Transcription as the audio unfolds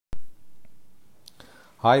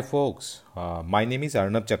Hi folks, my name is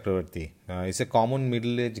Arnab Chakravarti. It's a common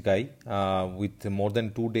middle-aged guy with more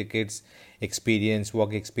than 2 decades experience,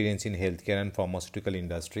 work experience in healthcare and pharmaceutical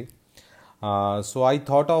industry. So I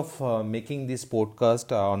thought of making this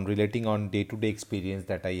podcast on relating on day-to-day experience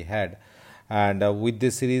that I had, and with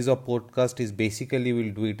this series of podcast is basically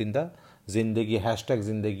we'll do it in the Zindagi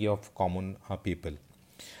 #Zindagi of common people.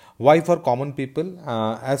 Why for common people?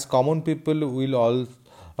 As common people, will all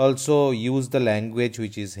also use the language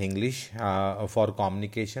which is English for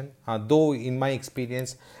communication. Though, in my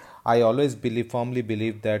experience, I always firmly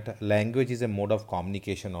believe that language is a mode of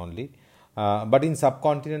communication only. But in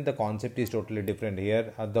subcontinent, the concept is totally different.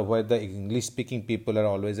 Here, where the English-speaking people are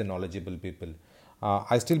always a knowledgeable people.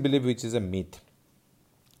 I still believe which is a myth.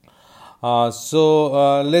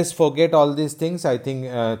 Let's forget all these things. I think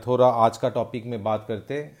थोड़ा आज का topic में बात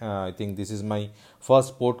करते हैं. I think this is my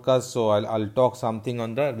first podcast, so I'll talk something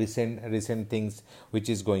on the recent things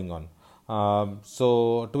which is going on. So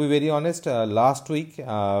to be very honest, last week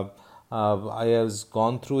I has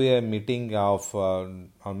gone through a meeting of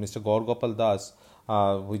Mr. Gaur Gopal Das,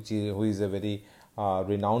 who is a very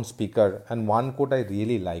renowned speaker, and one quote I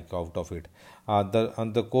really like out of it.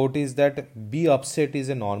 The quote is that be upset is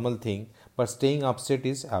a normal thing, but staying upset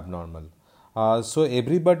is abnormal. So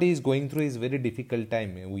everybody is going through is very difficult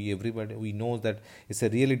time. We know that it's a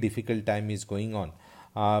really difficult time is going on.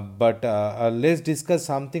 But let's discuss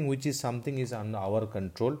something which is under our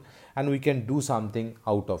control, and we can do something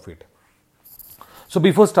out of it. So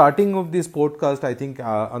before starting of this podcast, I think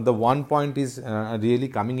the one point is really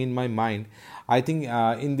coming in my mind. I think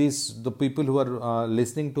in this, the people who are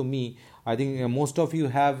listening to me, I think most of you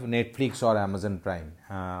have Netflix or Amazon Prime.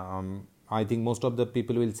 I think most of the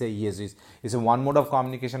people will say yes, it's a one mode of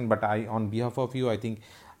communication. But on behalf of you, I think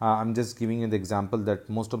I'm just giving you the example that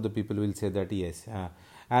most of the people will say that yes.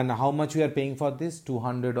 And how much we are paying for this?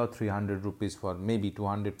 200 or 300 rupees for maybe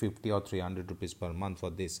 250 or 300 rupees per month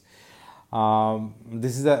for this.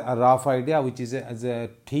 This is a rough idea, which is as a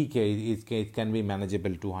ठीक है, it can be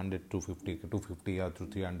manageable 200, 250 or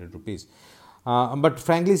 300 rupees. But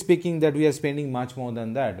frankly speaking, that we are spending much more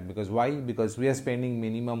than that. Because why? Because we are spending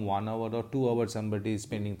minimum 1 hour or 2 hours. Somebody is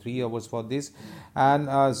spending 3 hours for this, and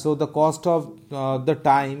so the cost of the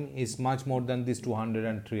time is much more than this 200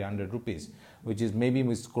 and 300 rupees, which is maybe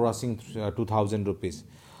crossing 2000 rupees.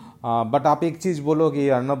 But आप एक चीज़ बोलोगे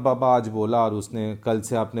अर्नब बाबा आज बोला और उसने कल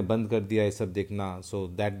से आपने बंद कर दिया ये सब देखना. So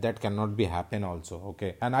that can not be happen also. Okay,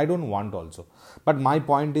 and I don't want also, but my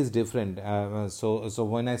point is different. So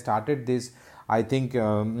when I started this, I think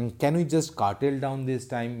can we just cartel down this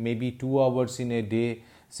time, maybe 2 hours in a day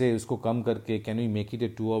से उसको कम करके can we make it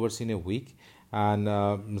a 2 hours in a week?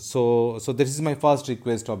 And so this is my first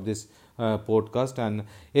request of this podcast. And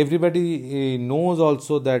everybody knows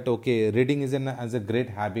also that okay, reading is as a great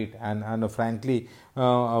habit, and frankly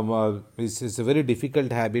it's a very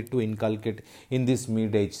difficult habit to inculcate in this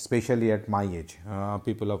mid age, especially at my age,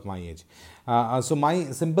 people of my age. So my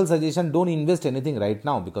simple suggestion, don't invest anything right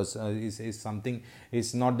now, because it's something,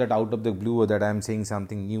 it's not that out of the blue that I am saying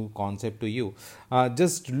something new concept to you.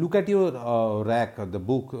 Just look at your rack, the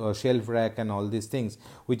book shelf rack and all these things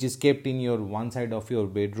which is kept in your one side of your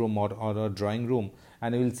bedroom or a drawing room,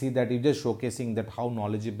 and you will see that you're just showcasing that how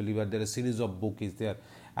knowledgeable you are. There are a series of book is there,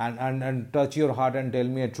 and touch your heart and tell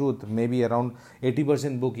me a truth, maybe around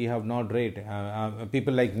 80% book you have not read.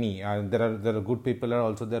 People like me, there are good people are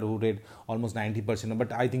also there who read almost 90%,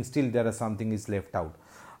 but I think still there are something is left out.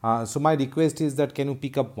 So my request is that can you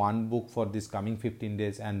pick up one book for this coming 15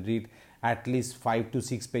 days and read at least 5 to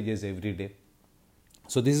 6 pages every day.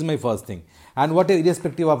 So this is my first thing. And what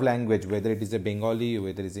irrespective of language, whether it is a Bengali,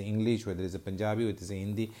 whether it is a English, whether it is a Punjabi, whether it is a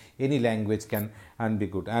Hindi, any language can and be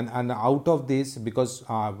good. And out of this, because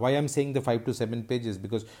why I'm saying the 5 to 7 pages,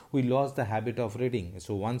 because we lost the habit of reading.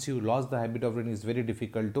 So once you lost the habit of reading, it's very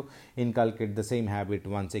difficult to inculcate the same habit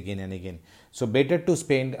once again and again. So better to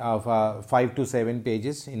spend 5 to 7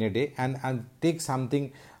 pages in a day, and take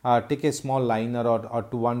something, take a small liner or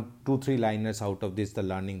 2, 3 liners out of this, the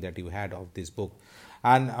learning that you had of this book.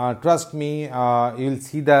 And trust me, you'll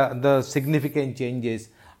see the significant changes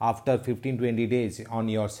after 15-20 days on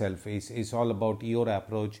yourself. It's all about your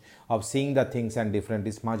approach of seeing the things, and different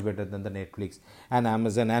is much better than the Netflix and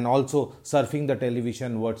Amazon, and also surfing the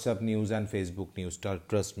television, WhatsApp news and Facebook news.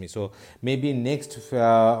 Trust me. So maybe next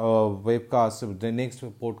webcast, the next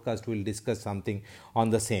podcast will discuss something on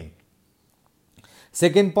the same.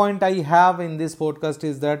 Second point I have in this podcast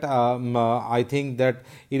is that I think that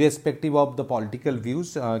irrespective of the political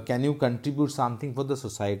views, can you contribute something for the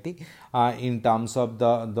society in terms of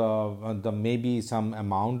the maybe some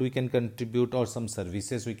amount we can contribute or some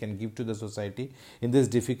services we can give to the society in this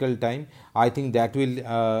difficult time. I think that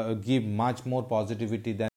will give much more positivity than